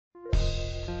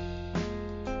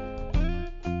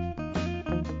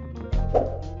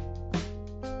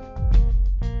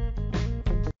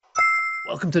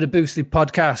Welcome to the Boostly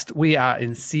podcast. We are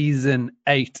in season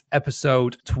 8,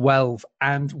 episode 12,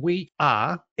 and we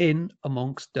are in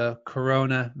amongst the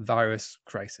coronavirus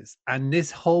crisis. And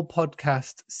this whole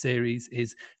podcast series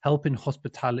is helping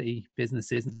hospitality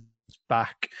businesses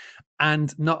back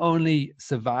and not only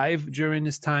survive during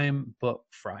this time, but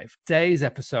thrive. Today's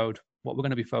episode, what we're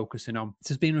going to be focusing on, this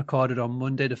has been recorded on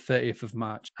Monday, the 30th of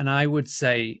March. And I would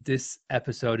say this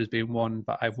episode has been one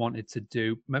that I've wanted to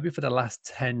do maybe for the last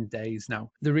 10 days now.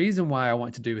 The reason why I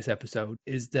want to do this episode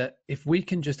is that if we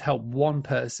can just help one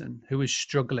person who is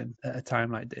struggling at a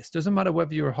time like this, doesn't matter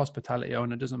whether you're a hospitality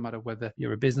owner, doesn't matter whether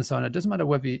you're a business owner, doesn't matter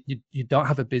whether you don't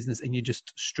have a business and you're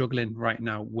just struggling right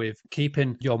now with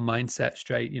keeping your mindset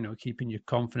straight, keeping your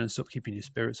confidence up, keeping your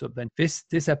spirits up, then this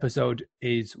episode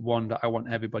is one that I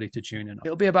want everybody to tune in on.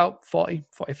 It'll be about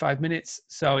 45 minutes.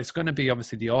 So it's going to be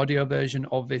obviously the audio version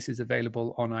of this is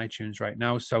available on iTunes right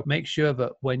now. So make sure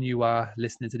that when you are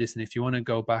listening to this, and if you want to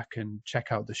go back and check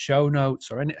out the show notes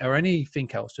or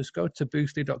anything else, just go to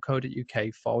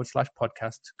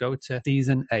boostly.co.uk/podcast, go to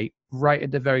season 8. Right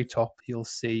at the very top, you'll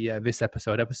see this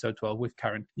episode 12 with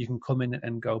Karen. You can come in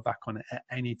and go back on it at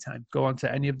any time. Go on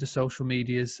to any of the social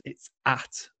medias. It's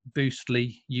at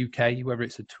Boostly UK, whether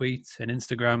it's a tweet, an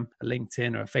Instagram, a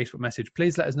LinkedIn, or a Facebook message.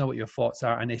 Please let us know what your thoughts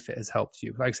are and if it has helped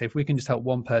you. Like I say, if we can just help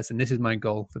one person, this is my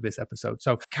goal for this episode.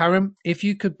 So Karen, if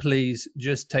you could please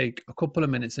just take a couple of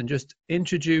minutes and just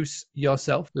introduce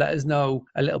yourself. Let us know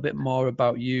a little bit more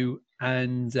about you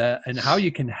and how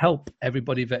you can help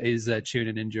everybody that is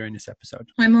tuning in during this episode.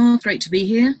 Hi Mark, great to be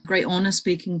here. Great honour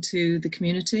speaking to the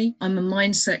community. I'm a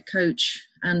mindset coach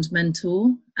and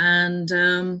mentor, and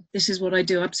this is what I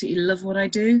do. I absolutely love what I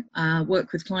do.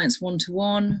 Work with clients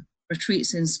one-to-one,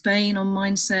 retreats in Spain on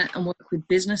mindset, and work with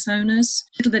business owners.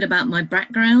 A little bit about my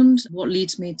background, what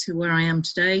leads me to where I am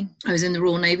today. I was in the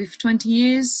Royal Navy for 20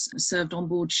 years, served on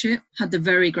board ship, had the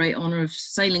very great honour of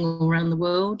sailing all around the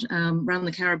world, around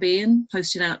the Caribbean,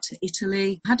 posted out to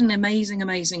Italy, had an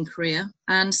amazing career.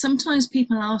 And sometimes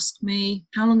people ask me,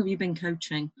 how long have you been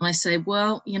coaching? And I say,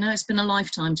 well, it's been a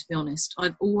lifetime, to be honest.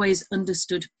 I've always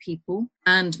understood people,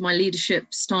 and my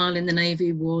leadership style in the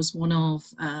Navy was one of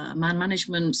man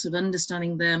management, sort of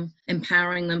understanding them,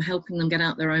 empowering them, helping them get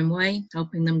out their own way,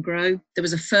 helping them grow. There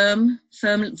was a firm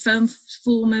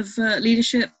form of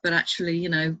leadership, but actually,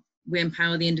 we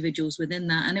empower the individuals within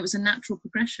that, and it was a natural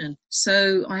progression.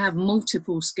 So I have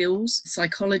multiple skills: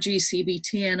 psychology,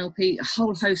 CBT, NLP, a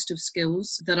whole host of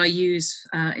skills that I use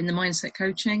in the mindset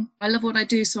coaching. I love what I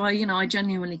do, so I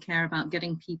genuinely care about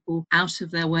getting people out of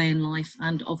their way in life,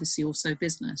 and obviously also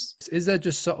business. Is there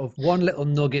just sort of one little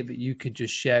nugget that you could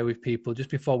just share with people just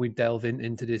before we delve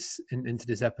into this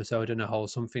episode and a whole,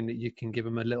 something that you can give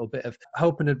them a little bit of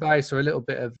hope and advice, or a little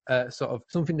bit of sort of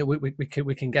something that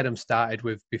we can get them started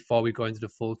with before we go into the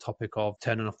full topic of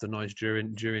turning off the noise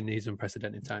during these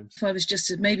unprecedented times? If I was just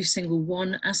to maybe single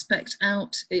one aspect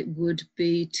out, it would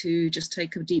be to just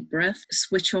take a deep breath,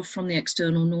 switch off from the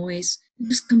external noise, and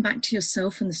just come back to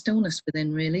yourself and the stillness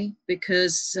within, really,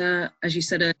 because as you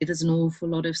said earlier, there's an awful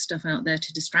lot of stuff out there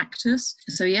to distract us.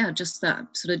 So yeah, just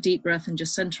that sort of deep breath and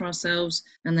just center ourselves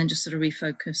and then just sort of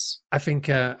refocus. I think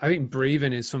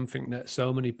breathing is something that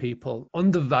so many people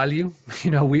undervalue.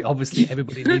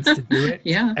 Everybody needs to do it.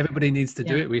 Yeah. Everybody needs to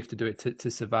do it. We have to do it to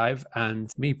survive.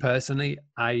 And me personally,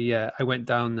 I went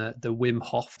down the Wim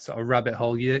Hof sort of rabbit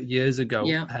hole years ago.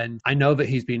 Yeah. And I know that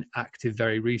he's been active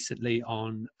very recently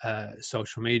on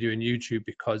social media and YouTube,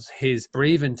 because his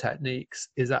breathing techniques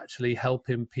is actually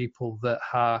helping people that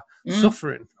are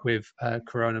suffering with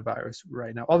coronavirus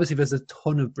right now. Obviously, there's a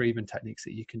ton of breathing techniques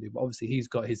that you can do, but obviously he's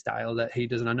got his style that he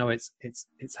does. And I know it's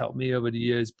helped me over the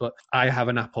years, but I have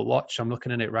an Apple Watch. I'm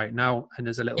looking at it right now, and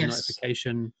there's a little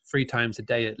notification 3 times a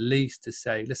day at least to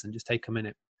say, listen, just take a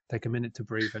minute to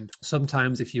breathe. And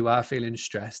sometimes if you are feeling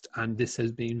stressed, and this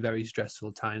has been very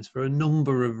stressful times for a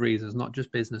number of reasons, not just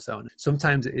business owners,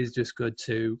 sometimes it is just good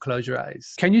to close your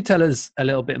eyes. Can you tell us a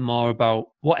little bit more about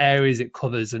what areas it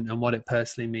covers and what it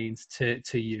personally means to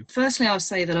you? Firstly, I'll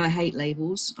say that I hate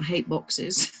labels. I hate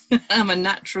boxes. I'm a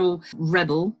natural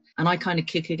rebel, and I kind of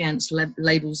kick against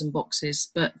labels and boxes.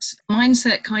 But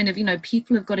mindset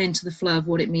people have got into the flow of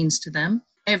what it means to them.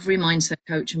 Every mindset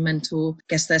coach and mentor, I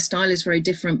guess their style is very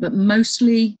different, but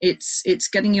mostly it's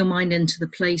getting your mind into the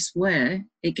place where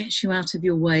it gets you out of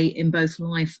your way in both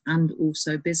life and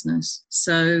also business.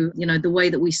 So, the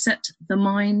way that we set the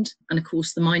mind, and of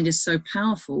course the mind is so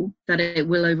powerful that it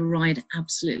will override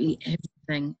absolutely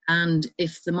everything. And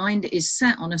if the mind is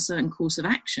set on a certain course of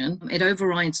action, it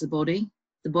overrides the body,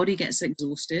 the body gets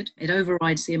exhausted, it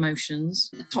overrides the emotions.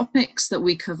 The topics that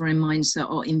we cover in mindset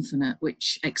are infinite,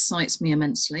 which excites me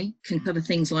immensely. Can cover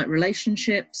things like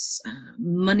relationships,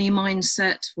 money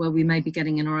mindset, where we may be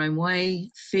getting in our own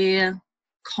way, fear,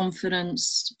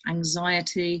 confidence,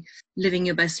 anxiety, living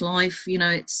your best life.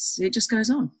 It just goes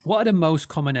on. What are the most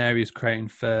common areas creating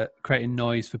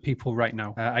noise for people right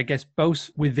now? I guess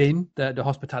both within the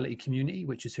hospitality community,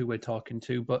 which is who we're talking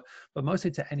to, but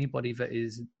mostly to anybody that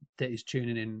is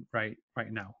tuning in right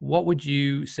now. What would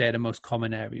you say are the most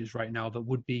common areas right now that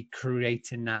would be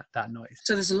creating that noise?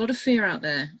 So there's a lot of fear out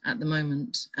there at the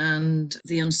moment, and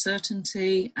the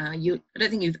uncertainty. I don't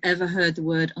think you've ever heard the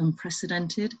word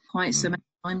unprecedented quite so many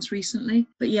times recently.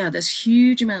 But yeah, there's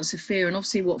huge amounts of fear. And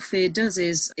obviously what fear does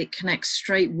is it connects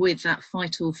straight with that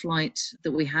fight or flight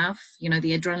that we have. The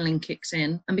adrenaline kicks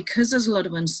in. And because there's a lot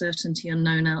of uncertainty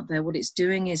unknown out there, what it's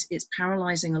doing is it's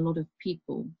paralyzing a lot of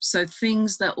people. So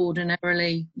things that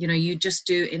ordinarily, you just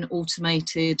do in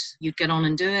automated, you'd get on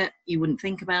and do it. You wouldn't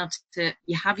think about it.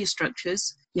 You have your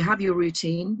structures, you have your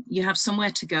routine, you have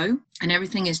somewhere to go, and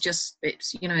everything is just,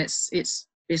 it's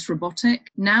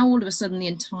robotic. Now, all of a sudden, the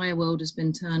entire world has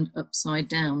been turned upside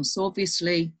down. So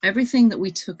obviously, everything that we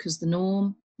took as the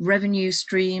norm, revenue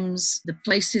streams, the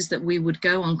places that we would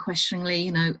go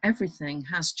unquestioningly, everything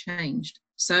has changed.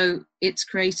 So it's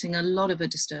creating a lot of a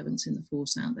disturbance in the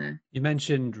force out there. You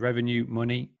mentioned revenue,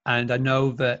 money, and I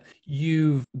know that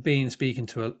you've been speaking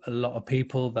to a lot of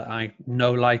people that I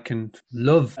know, like, and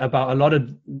love about a lot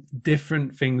of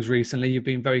different things recently. You've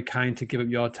been very kind to give up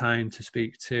your time to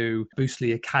speak to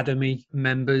Boostly Academy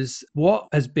members. What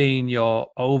has been your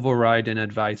overriding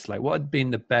advice? Like, what have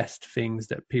been the best things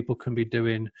that people can be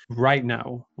doing right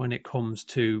now when it comes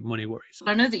to money worries?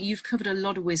 I know that you've covered a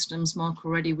lot of wisdoms, Mark,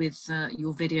 already with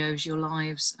your videos, your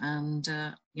lives, and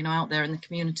out there in the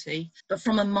community. But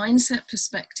from a mindset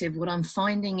perspective, what I'm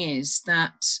finding is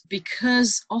that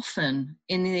because often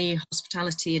in the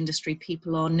hospitality industry,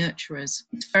 people are nurturers,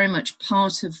 it's very much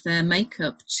part of their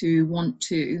makeup to want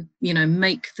to,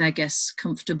 make their guests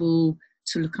comfortable,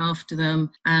 to look after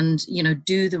them and,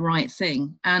 do the right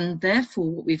thing. And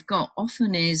therefore, what we've got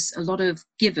often is a lot of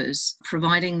givers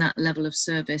providing that level of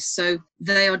service. So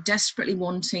they are desperately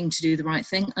wanting to do the right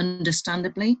thing,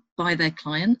 understandably, by their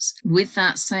clients, with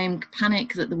that same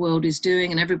panic that the world is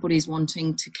doing and everybody's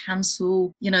wanting to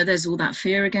cancel. There's all that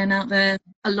fear again out there.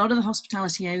 A lot of the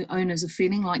hospitality owners are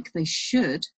feeling like they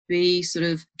should be sort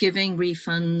of giving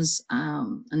refunds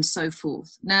and so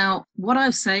forth. Now, what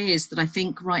I'll say is that I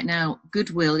think right now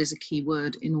goodwill is a key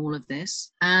word in all of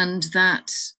this, and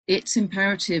that it's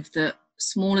imperative that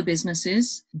smaller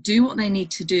businesses do what they need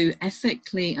to do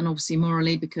ethically and obviously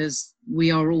morally, because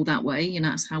we are all that way,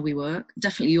 that's how we work.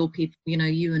 Definitely your people,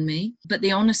 you and me, but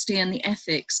the honesty and the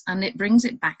ethics, and it brings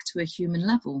it back to a human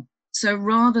level. So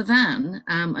rather than,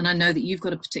 and I know that you've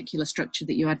got a particular structure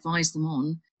that you advise them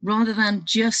on, rather than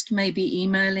just maybe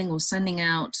emailing or sending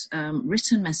out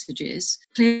written messages,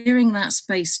 clearing that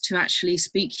space to actually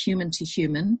speak human to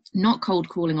human, not cold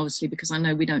calling, obviously, because I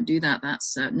know we don't do that.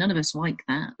 That's none of us like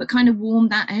that, but kind of warm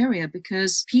that area,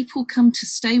 because people come to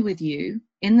stay with you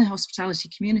in the hospitality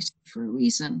community for a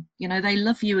reason. They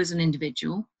love you as an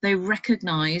individual. They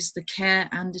recognize the care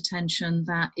and attention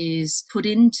that is put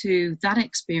into that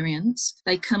experience.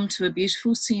 They come to a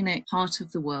beautiful scenic part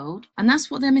of the world, and that's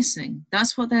what they're missing.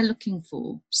 That's what they're looking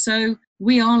for. So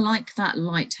we are like that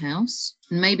lighthouse,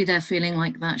 and maybe they're feeling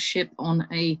like that ship on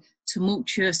a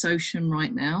tumultuous ocean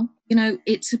right now.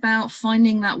 It's about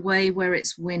finding that way where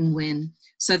it's win-win.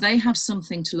 So they have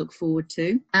something to look forward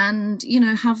to and,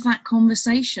 have that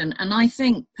conversation. And I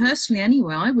think personally,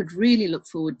 anyway, I would really look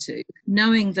forward to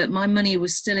knowing that my money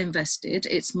was still invested.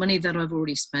 It's money that I've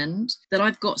already spent, that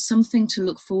I've got something to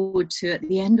look forward to at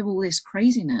the end of all this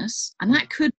craziness. And that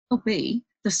could well be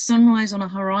the sunrise on a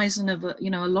horizon of a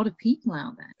lot of people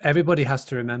out there. Everybody has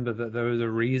to remember that there is a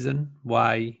reason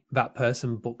why that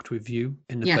person booked with you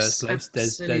in the first place.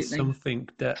 There's something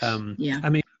that I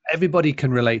mean, everybody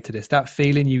can relate to this. That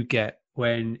feeling you get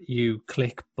when you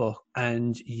click book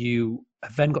and you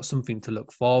have then got something to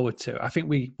look forward to. I think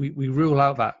we rule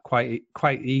out that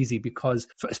quite easy, because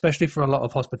especially for a lot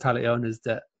of hospitality owners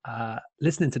that are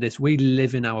listening to this, we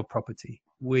live in our property.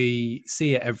 We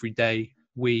see it every day.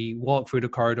 We walk through the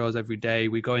corridors every day.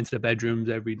 We go into the bedrooms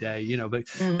every day, but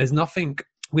there's nothing,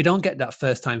 we don't get that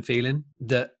first time feeling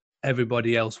that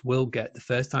everybody else will get the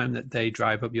first time that they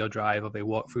drive up your drive, or they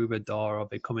walk through the door, or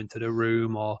they come into the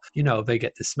room, or, they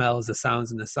get the smells, the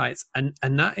sounds and the sights. And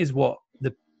that is what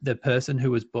the person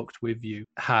who was booked with you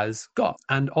has got.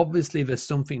 And obviously there's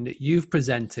something that you've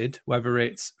presented, whether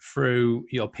it's through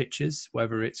your pitches,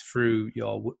 whether it's through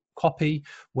your copy,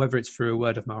 whether it's through a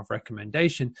word of mouth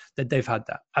recommendation, that they've had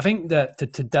that. I think that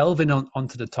to delve in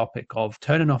onto the topic of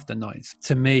turning off the noise,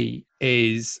 to me,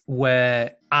 is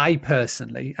where I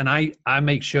personally, and I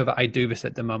make sure that I do this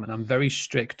at the moment, I'm very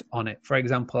strict on it. For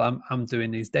example, I'm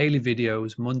doing these daily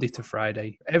videos Monday to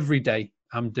Friday, every day.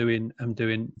 I'm doing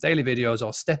daily videos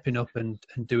or stepping up and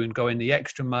going the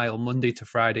extra mile Monday to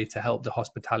Friday to help the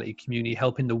hospitality community,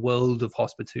 helping the world of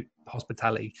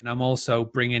hospitality. And I'm also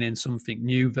bringing in something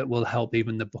new that will help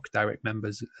even the Book Direct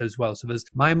members as well. So there's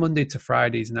my Monday to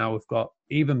Fridays now. We've got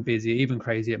even busier, even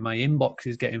crazier. My inbox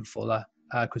is getting fuller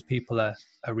because people are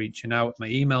reaching out, my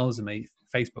emails and my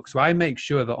Facebook. So I make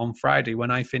sure that on Friday,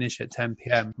 when I finish at 10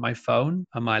 p.m., my phone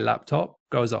and my laptop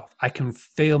goes off. I can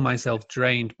feel myself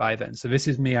drained by then. So this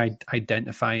is me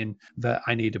identifying that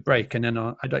I need a break. And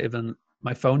then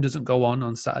my phone doesn't go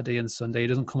on Saturday and Sunday. It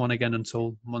doesn't come on again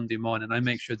until Monday morning. I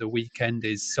make sure the weekend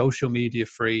is social media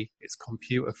free, it's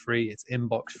computer free, it's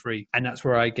inbox free. And that's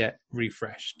where I get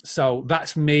refreshed. So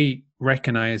that's me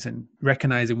recognizing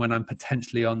when I'm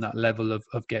potentially on that level of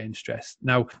getting stressed.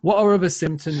 Now, what are other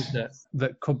symptoms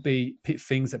that could be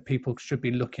things that people should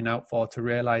be looking out for to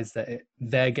realize that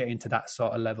they're getting to that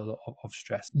sort of level of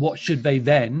stress? What should they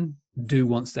then do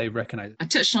once they recognize it? I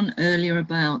touched on earlier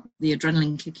about the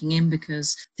adrenaline kicking in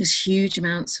because there's huge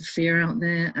amounts of fear out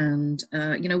there, and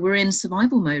we're in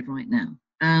survival mode right now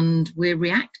and we're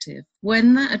reactive.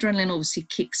 When that adrenaline obviously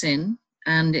kicks in,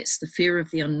 and it's the fear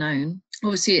of the unknown,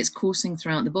 obviously it's coursing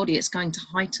throughout the body, it's going to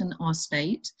heighten our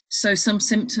state. So some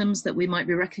symptoms that we might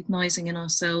be recognizing in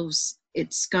ourselves,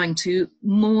 it's going to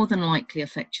more than likely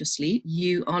affect your sleep.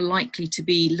 You are likely to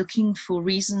be looking for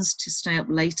reasons to stay up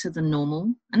later than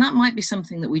normal. And that might be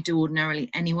something that we do ordinarily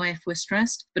anyway if we're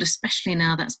stressed, but especially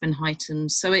now that's been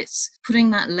heightened. So it's putting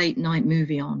that late night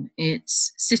movie on.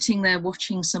 It's sitting there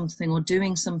watching something or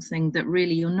doing something that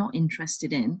really you're not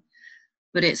interested in.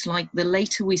 But it's like the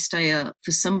later we stay up,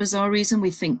 for some bizarre reason,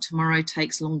 we think tomorrow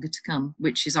takes longer to come,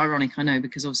 which is ironic, I know,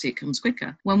 because obviously it comes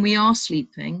quicker. When we are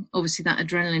sleeping, obviously that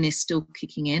adrenaline is still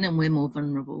kicking in and we're more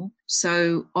vulnerable.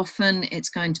 So often it's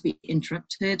going to be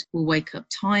interrupted. We'll wake up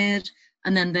tired,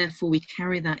 and then therefore we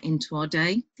carry that into our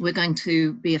day. We're going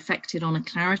to be affected on a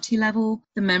clarity level.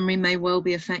 The memory may well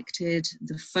be affected,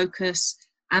 the focus,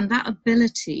 and that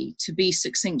ability to be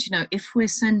succinct. If we're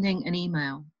sending an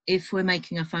email, if we're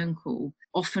making a phone call,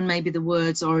 often maybe the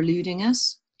words are eluding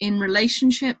us. In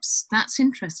relationships, that's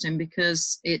interesting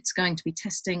because it's going to be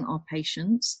testing our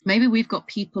patience. Maybe we've got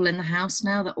people in the house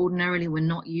now that ordinarily we're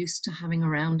not used to having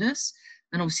around us.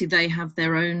 And obviously they have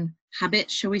their own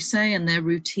habits, shall we say, and their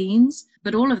routines.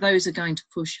 But all of those are going to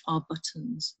push our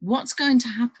buttons. What's going to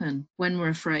happen when we're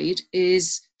afraid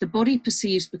is the body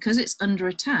perceives, because it's under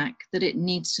attack, that it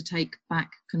needs to take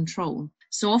back control.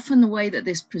 So often the way that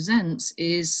this presents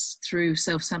is through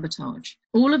self-sabotage.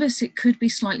 All of us, it could be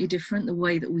slightly different, the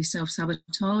way that we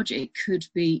self-sabotage. It could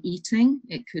be eating.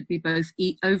 It could be both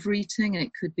overeating and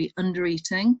it could be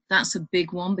undereating. That's a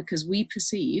big one because we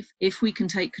perceive if we can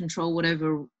take control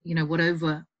whatever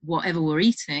we're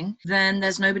eating, then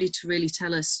there's nobody to really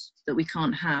tell us that we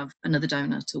can't have another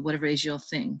donut or whatever is your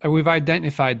thing. We've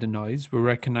identified the noise. We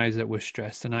recognize that we're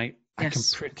stressed. And I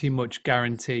Yes. can pretty much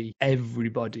guarantee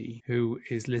everybody who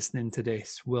is listening to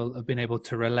this will have been able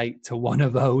to relate to one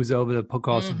of those over the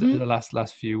course of the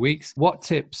last few weeks. What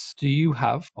tips do you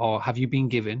have or have you been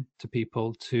given to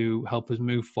people to help us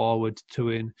move forward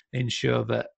to ensure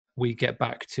that we get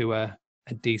back to a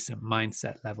decent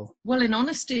mindset level? Well, in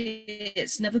honesty,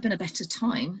 it's never been a better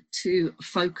time to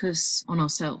focus on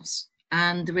ourselves.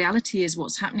 And the reality is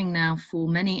what's happening now for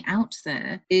many out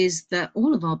there is that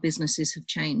all of our businesses have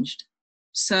changed.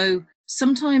 So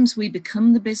sometimes we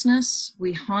become the business,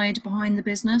 we hide behind the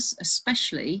business,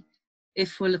 especially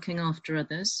if we're looking after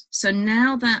others. So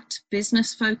now that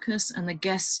business focus and the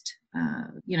guest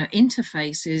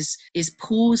interface is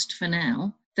paused for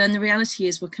now, then the reality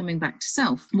is we're coming back to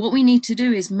self. What we need to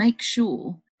do is make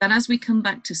sure that as we come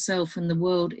back to self and the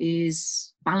world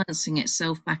is balancing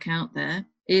itself back out there,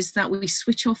 is that we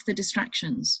switch off the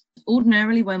distractions.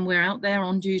 Ordinarily, when we're out there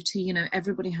on duty,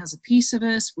 everybody has a piece of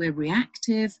us, we're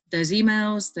reactive, there's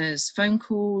emails, there's phone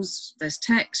calls, there's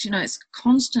texts, it's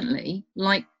constantly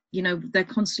like, they're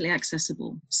constantly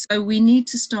accessible. So we need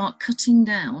to start cutting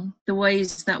down the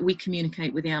ways that we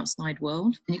communicate with the outside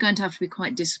world. And you're going to have to be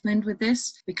quite disciplined with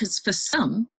this because for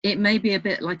some, it may be a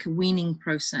bit like a weaning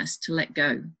process to let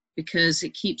go because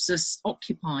it keeps us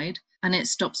occupied and it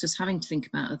stops us having to think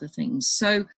about other things.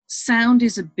 So sound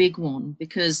is a big one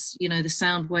because, the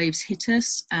sound waves hit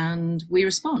us and we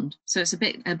respond. So it's a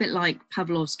bit like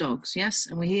Pavlov's dogs, yes?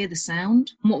 And we hear the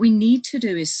sound. And what we need to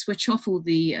do is switch off all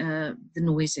the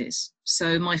noises.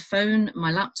 So my phone,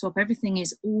 my laptop, everything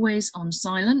is always on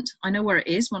silent. I know where it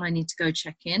is when I need to go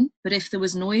check in. But if there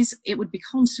was noise, it would be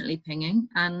constantly pinging,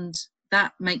 and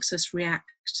that makes us react,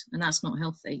 and that's not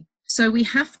healthy. So we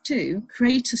have to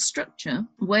create a structure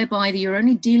whereby you're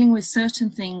only dealing with certain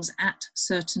things at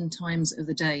certain times of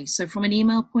the day. So from an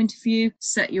email point of view,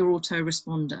 set your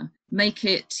autoresponder. Make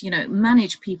it,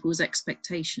 manage people's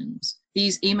expectations.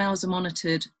 These emails are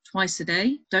monitored twice a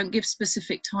day. Don't give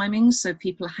specific timings so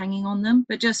people are hanging on them,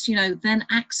 but just, then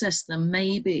access them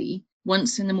maybe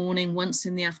once in the morning, once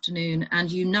in the afternoon,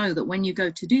 and you know that when you go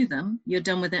to do them, you're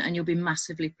done with it and you'll be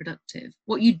massively productive.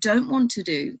 What you don't want to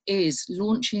do is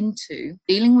launch into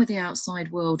dealing with the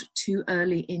outside world too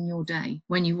early in your day.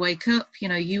 When you wake up,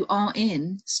 you are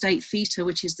in state theta,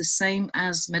 which is the same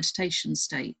as meditation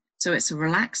state. So it's a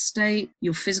relaxed state.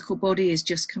 Your physical body is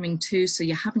just coming to, so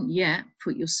you haven't yet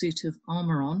put your suit of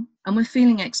armor on. And we're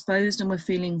feeling exposed and we're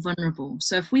feeling vulnerable.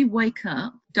 So if we wake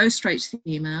up, go straight to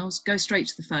the emails, go straight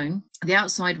to the phone, the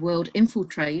outside world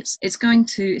infiltrates, it's going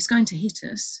to hit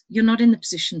us. You're not in the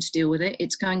position to deal with it.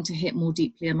 It's going to hit more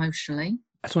deeply emotionally.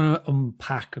 I just want to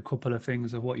unpack a couple of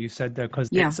things of what you said there, because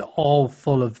it's all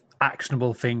full of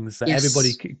actionable things that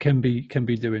everybody can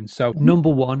be doing. So number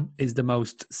one is the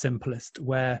most simplest,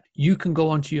 where you can go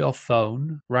onto your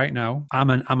phone right now. I'm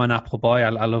an Apple boy.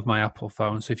 I love my Apple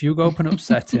phone. So if you go open up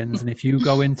settings and if you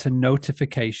go into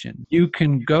notification, you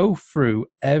can go through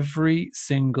every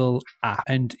single app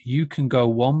and you can go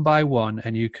one by one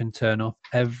and you can turn off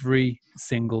every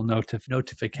single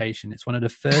notification. It's one of the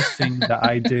first things that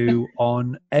I do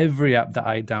on every app that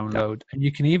I download. And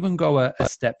you can even go a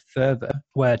step further,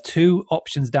 where two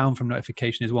options down from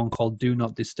notification is one called do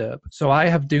not disturb. So I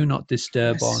have do not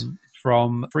disturb on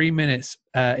from 3 minutes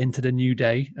into the new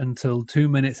day until 2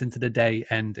 minutes into the day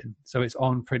ending. So it's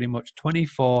on pretty much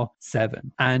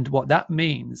 24/7. And what that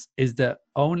means is that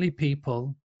only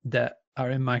people that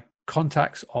are in my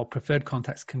contacts or preferred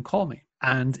contacts can call me,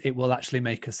 and it will actually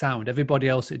make a sound. Everybody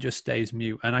else, it just stays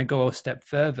mute. And I go a step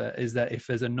further, is that if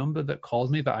there's a number that calls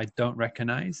me that I don't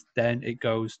recognize, then it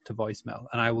goes to voicemail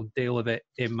and I will deal with it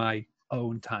in my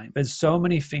own time. There's so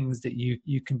many things that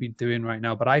you can be doing right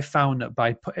now, but I found that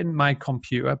by putting my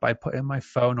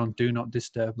phone on do not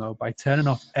disturb mode, by turning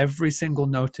off every single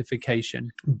notification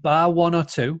bar one or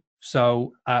two,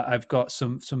 so I've got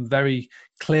some very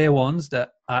clear ones that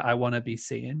I want to be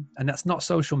seeing, and that's not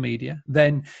social media,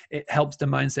 then it helps the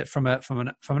mindset from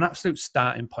an absolute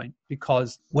starting point.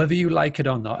 Because whether you like it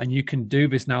or not, and you can do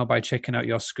this now by checking out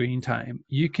your screen time,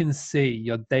 you can see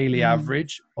your daily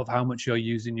average of how much you're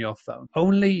using your phone.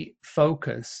 Only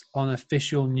focus on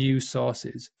official news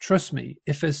sources. Trust me,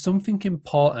 if there's something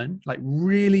important, like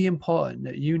really important,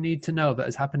 that you need to know that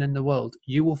has happened in the world,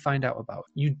 you will find out about.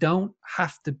 You don't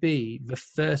have to be the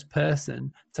first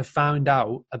person to find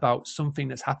out about something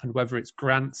that's happened, whether it's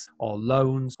grants or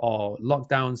loans or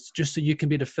lockdowns, just so you can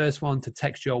be the first one to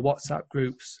text your WhatsApp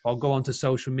groups or go onto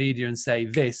social media and say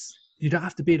this. You don't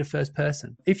have to be the first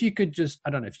person. If you could just,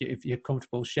 I don't know if you're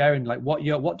comfortable sharing, like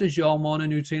what does your morning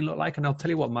routine look like? And I'll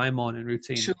tell you what my morning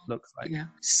routine looks like. Yeah.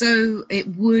 So it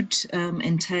would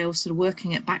entail sort of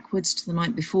working it backwards to the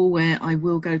night before, where I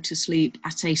will go to sleep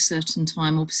at a certain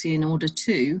time, obviously in order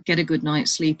to get a good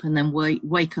night's sleep and then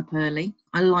wake up early.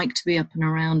 I like to be up and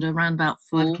around about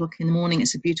 5 o'clock in the morning.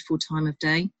 It's a beautiful time of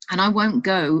day. And I won't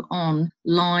go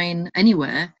online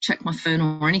anywhere, check my phone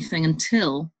or anything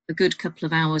until a good couple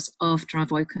of hours after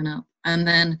I've woken up. And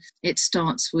then it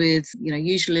starts with,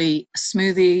 usually a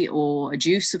smoothie or a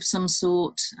juice of some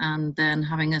sort, and then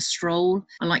having a stroll.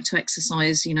 I like to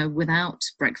exercise, without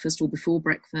breakfast or before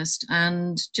breakfast,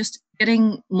 and just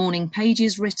getting morning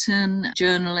pages written,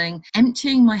 journaling,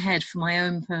 emptying my head for my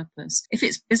own purpose. If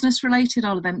it's business related,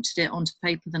 I'll have emptied it onto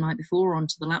paper the night before or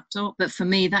onto the laptop. But for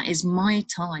me, that is my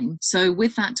time. So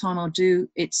with that time,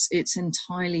 it's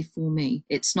entirely for me.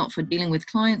 It's not for dealing with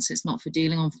clients. It's not for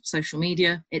dealing on social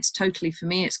media. It's totally for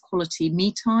me. It's quality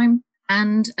me time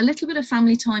and a little bit of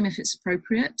family time if it's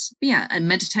appropriate. But yeah, and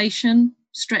meditation,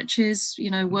 stretches,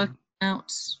 working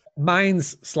out.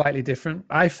 Mine's slightly different.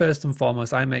 First and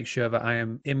foremost, I make sure that I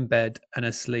am in bed and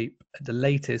asleep at the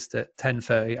latest at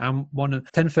 10:30.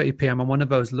 10:30 p.m. I'm one of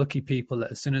those lucky people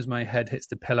that as soon as my head hits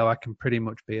the pillow, I can pretty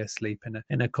much be asleep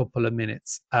in a couple of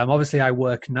minutes. Obviously, I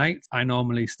work night. I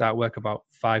normally start work about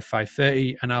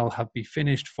 5:30, and I'll be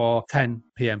finished for 10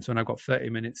 p.m. So when I've got 30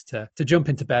 minutes to jump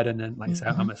into bed, and then, like I say,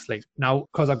 I'm asleep. Now,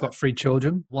 because I've got 3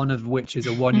 children, one of which is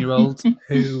a 1-year-old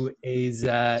who is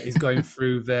going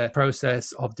through the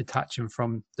process of detaching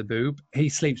from the boob. He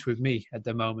sleeps with me at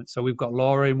the moment. So we've got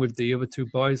Laura in with the other 2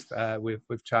 boys,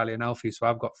 with Charlie and Alfie. So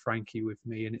I've got Frankie with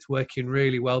me, and it's working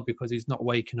really well because he's not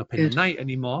waking up in the night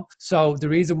anymore. So the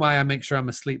reason why I make sure I'm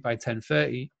asleep by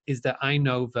 10:30 is that I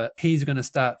know that he's going to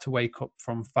start to wake up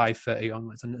from 5:30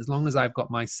 onwards. And as long as I've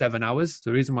got my 7 hours,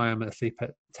 the reason why I'm asleep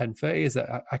at 10:30 is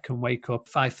that I can wake up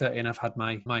 5:30 and I've had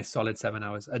my solid 7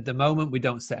 hours. At the moment, we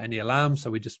don't set any alarms,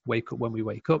 so we just wake up when we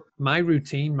wake up. My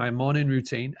routine, my morning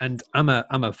routine, and I'm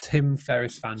a Tim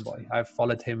Ferriss fanboy. I've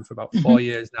followed him for about 4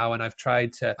 years now, and I've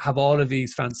tried to have all of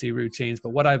these fancy routines.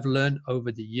 But what I've learned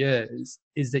over the years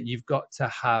is that you've got to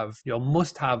have your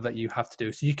must-have that you have to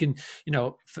do. So you can,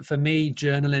 for me,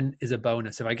 journaling is a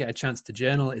bonus. If I get a chance to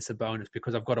journal, it's a bonus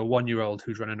because I've got a 1-year-old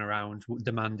who's running around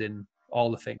demanding all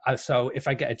the things. So if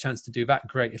I get a chance to do that,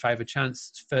 great. If I have a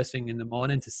chance first thing in the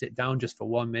morning to sit down just for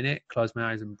 1 minute, close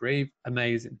my eyes and breathe,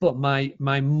 amazing. But my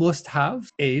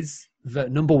must-have is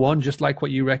that, number one, just like what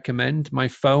you recommend, my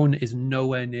phone is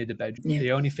nowhere near the bedroom. Yeah.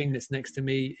 The only thing that's next to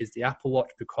me is the Apple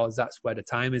Watch, because that's where the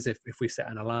time is. If we set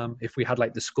an alarm, if we had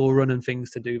like the school run and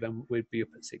things to do, then we'd be up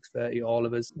at 6:30, all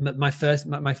of us. My first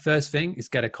thing is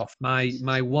get a coffee.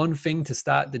 My one thing to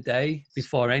start the day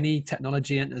before any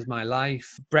technology enters my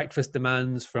life, breakfast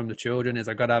demands from the children, is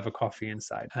I got to have a coffee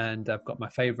inside. And I've got my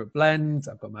favorite blend.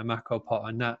 I've got my macro pot,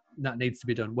 and that needs to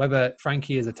be done. Whether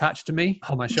Frankie is attached to me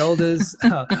on my shoulders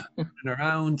and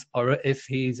around, or if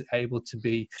he's able to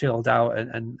be chilled out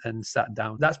and sat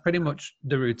down. That's pretty much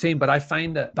the routine. But I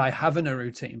find that by having a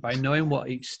routine, by knowing what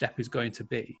each step is going to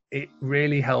be, it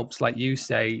really helps, like you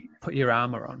say, put your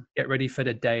armor on, get ready for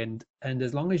the day. And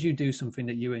as long as you do something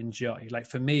that you enjoy, like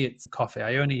for me, it's coffee.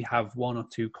 I only have 1 or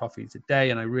 2 coffees a day,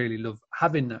 and I really love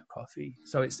having that coffee.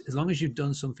 So it's as long as you've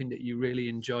done something that you really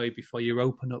enjoy before you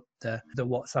open up the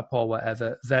WhatsApp or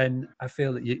whatever, then I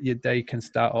feel that your day can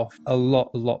start off a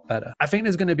lot better. I think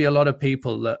there's going to be a lot of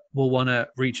people that will want to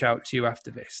reach out to you after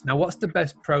this. Now, what's the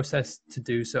best process to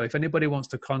do so? If anybody wants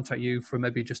to contact you for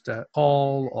maybe just a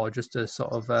call or just a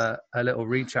sort of a little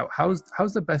reach out, how's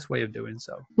the best way of doing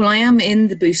so? Well, I am in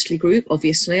the Boostly group.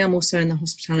 Obviously, I'm also in the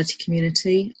hospitality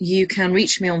community. You can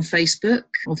reach me on Facebook,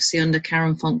 obviously under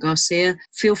Karen Garcia.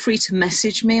 Feel free to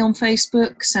message me on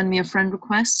Facebook, send me a friend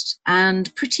request.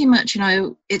 And pretty much,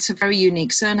 it's a very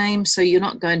unique surname, so you're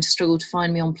not going to struggle to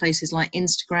find me on places like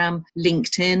Instagram,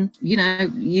 LinkedIn.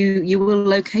 You will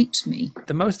locate me.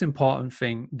 The most important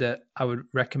thing that I would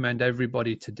recommend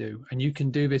everybody to do, and you can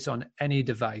do this on any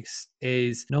device,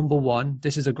 is number one,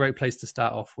 this is a great place to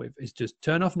start off with, is just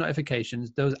turn off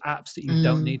notifications, those apps that you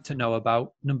don't need to know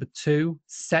about. Number 2,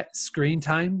 set screen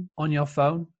time on your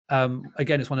phone.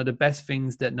 Again, it's one of the best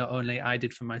things that not only I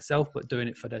did for myself, but doing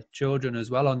it for the children as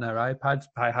well on their iPads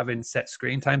by having set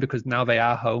screen time, because now they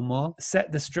are home more.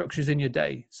 Set the structures in your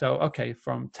day. So, okay,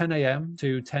 from 10 a.m.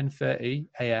 to 10:30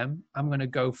 a.m., I'm going to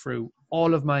go through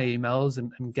all of my emails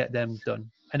and get them done.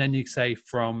 And then you say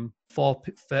from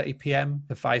 4:30 p.m.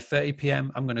 to 5:30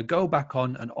 p.m. I'm going to go back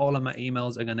on and all of my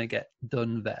emails are going to get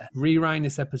done there. Rewind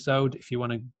this episode if you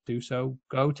want to do so.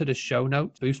 Go to the show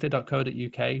notes,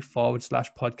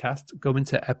 boostly.co.uk/podcast. Go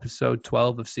into episode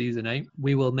 12 of season 8.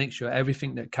 We will make sure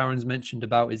everything that Karen's mentioned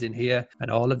about is in here,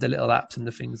 and all of the little apps and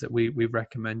the things that we've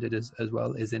recommended as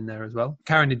well is in there as well.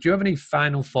 Karen, did you have any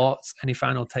final thoughts, any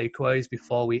final takeaways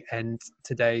before we end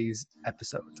today's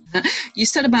episode? You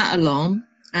said about alarm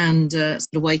and sort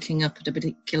of waking up at a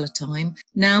particular time.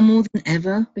 Now more than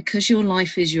ever, because your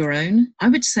life is your own, I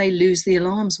would say lose the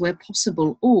alarms where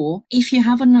possible. Or if you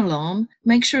have an alarm,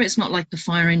 make sure it's not like the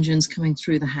fire engines coming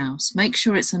through the house. Make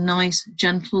sure it's a nice,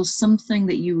 gentle, something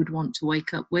that you would want to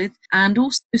wake up with. And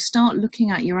also start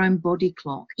looking at your own body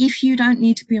clock. If you don't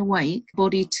need to be awake,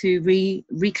 body to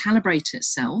recalibrate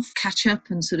itself, catch up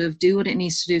and sort of do what it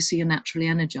needs to do so you're naturally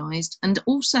energized. And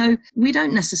also, we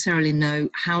don't necessarily know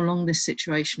how long this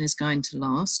situation is going to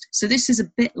last. So this is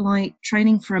a bit like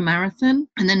training for a marathon,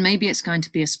 and then maybe it's going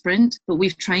to be a sprint, but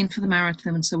we've trained for the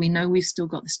marathon, and so we know we've still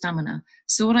got the stamina.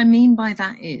 So what I mean by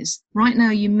that is right now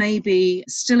you may be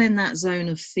still in that zone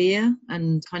of fear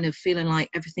and kind of feeling like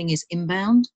everything is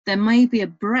inbound. There may be a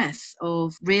breath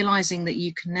of realizing that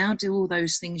you can now do all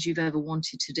those things you've ever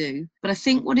wanted to do. But I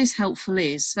think what is helpful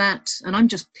is that, and I'm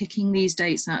just picking these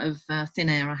dates out of thin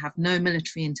air, I have no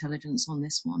military intelligence on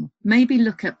this one. Maybe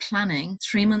look at planning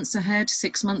 3 months ahead,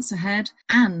 6 months ahead,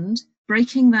 and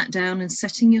breaking that down and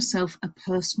setting yourself a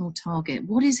personal target.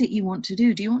 What is it you want to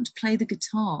do? Do you want to play the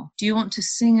guitar? Do you want to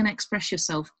sing and express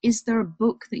yourself? Is there a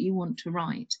book that you want to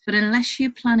write? But unless you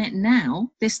plan it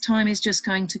now, this time is just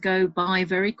going to go by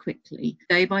very quickly,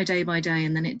 day by day by day,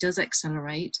 and then it does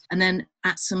accelerate. And then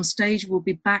at some stage, we'll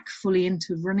be back fully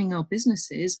into running our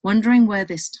businesses, wondering where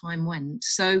this time went.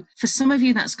 So for some of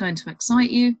you, that's going to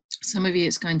excite you. Some of you,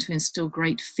 it's going to instill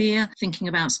great fear, thinking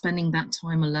about spending that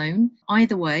time alone.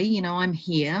 Either way, I'm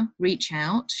here, reach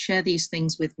out, share these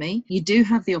things with me. You do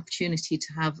have the opportunity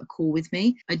to have a call with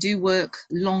me. I do work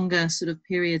longer sort of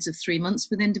periods of 3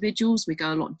 months with individuals. We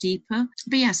go a lot deeper.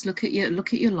 But yes, look at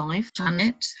your life, plan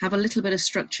it, have a little bit of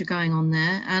structure going on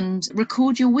there, and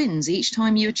record your wins each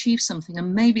time you achieve something.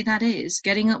 And maybe that is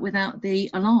getting up without the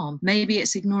alarm. Maybe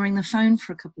it's ignoring the phone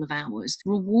for a couple of hours.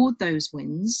 Reward those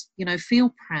wins,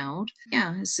 feel proud.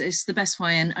 Yeah, it's the best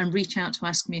way, and reach out to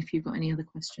ask me if you've got any other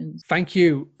questions. Thank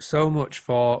you so much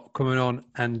for coming on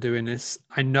and doing this.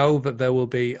 I know that there will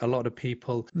be a lot of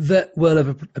people that will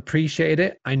have appreciated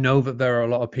it. I know that there are a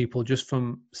lot of people just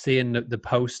from seeing the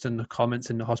post and the comments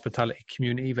in the hospitality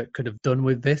community that could have done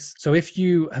with this. So if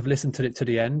you have listened to it to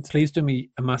the end, please do me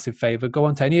a massive favor. Go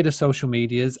on to any of the social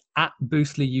medias at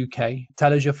Boostly UK.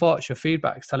 Tell us your thoughts, your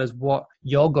feedbacks. Tell us what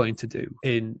you're going to do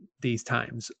in these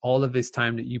times, all of this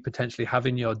time that you potentially have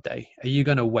in your day. Are you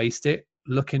going to waste it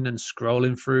looking and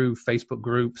scrolling through Facebook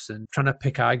groups and trying to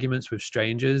pick arguments with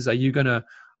strangers? Are you going to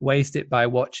waste it by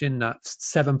watching that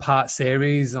 7-part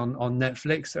series on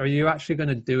Netflix? Or are you actually going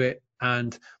to do it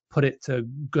and put it to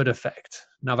good effect?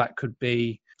 Now, that could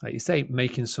be, like you say,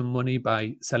 making some money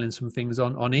by selling some things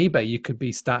on eBay. You could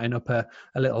be starting up a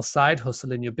little side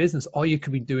hustle in your business, or you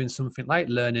could be doing something like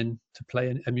learning to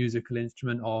play a musical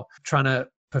instrument or trying to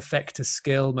perfect a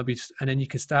skill, maybe, and then you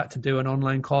could start to do an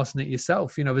online course in it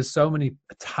yourself. There's so many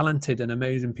talented and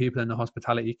amazing people in the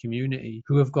hospitality community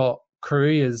who have got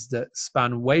careers that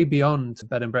span way beyond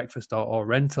bed and breakfast or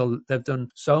rental. They've done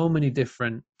so many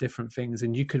different things,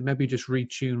 and you could maybe just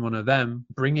retune one of them,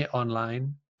 bring it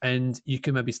online, and you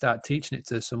can maybe start teaching it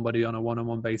to somebody on a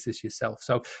one-on-one basis yourself.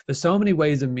 So there's so many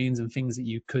ways and means and things that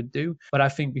you could do. But I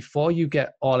think before you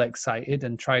get all excited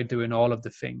and try doing all of the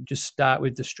things, just start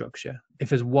with the structure. If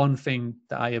there's one thing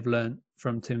that I have learned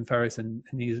from Tim Ferriss, and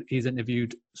he's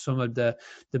interviewed some of the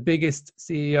biggest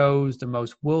CEOs, the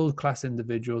most world-class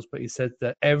individuals, but he said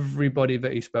that everybody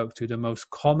that he spoke to, the most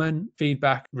common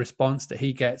feedback response that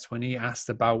he gets when he asked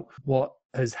about what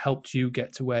has helped you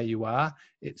get to where you are,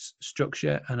 it's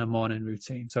structure and a morning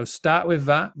routine. So start with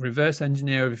that, reverse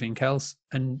engineer everything else,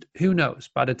 and who knows,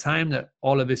 by the time that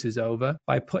all of this is over,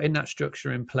 by putting that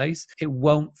structure in place, it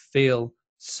won't feel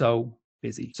so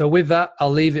busy. So with that,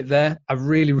 I'll leave it there. I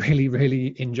really, really,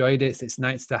 really enjoyed it. It's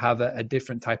nice to have a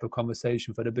different type of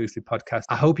conversation for the Boostly podcast.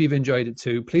 I hope you've enjoyed it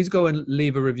too. Please go and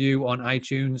leave a review on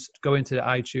iTunes. Go into the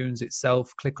iTunes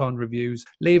itself, click on reviews,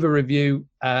 leave a review.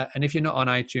 And if you're not on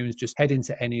iTunes, just head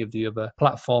into any of the other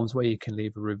platforms where you can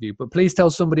leave a review. But please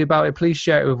tell somebody about it. Please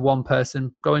share it with one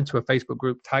person. Go into a Facebook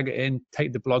group, tag it in,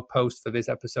 take the blog post for this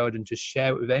episode, and just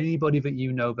share it with anybody that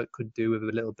you know that could do with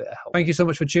a little bit of help. Thank you so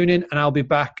much for tuning in, and I'll be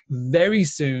back very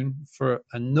soon for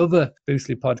another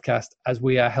Boostly podcast as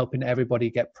we are helping everybody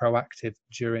get proactive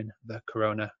during the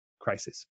corona crisis.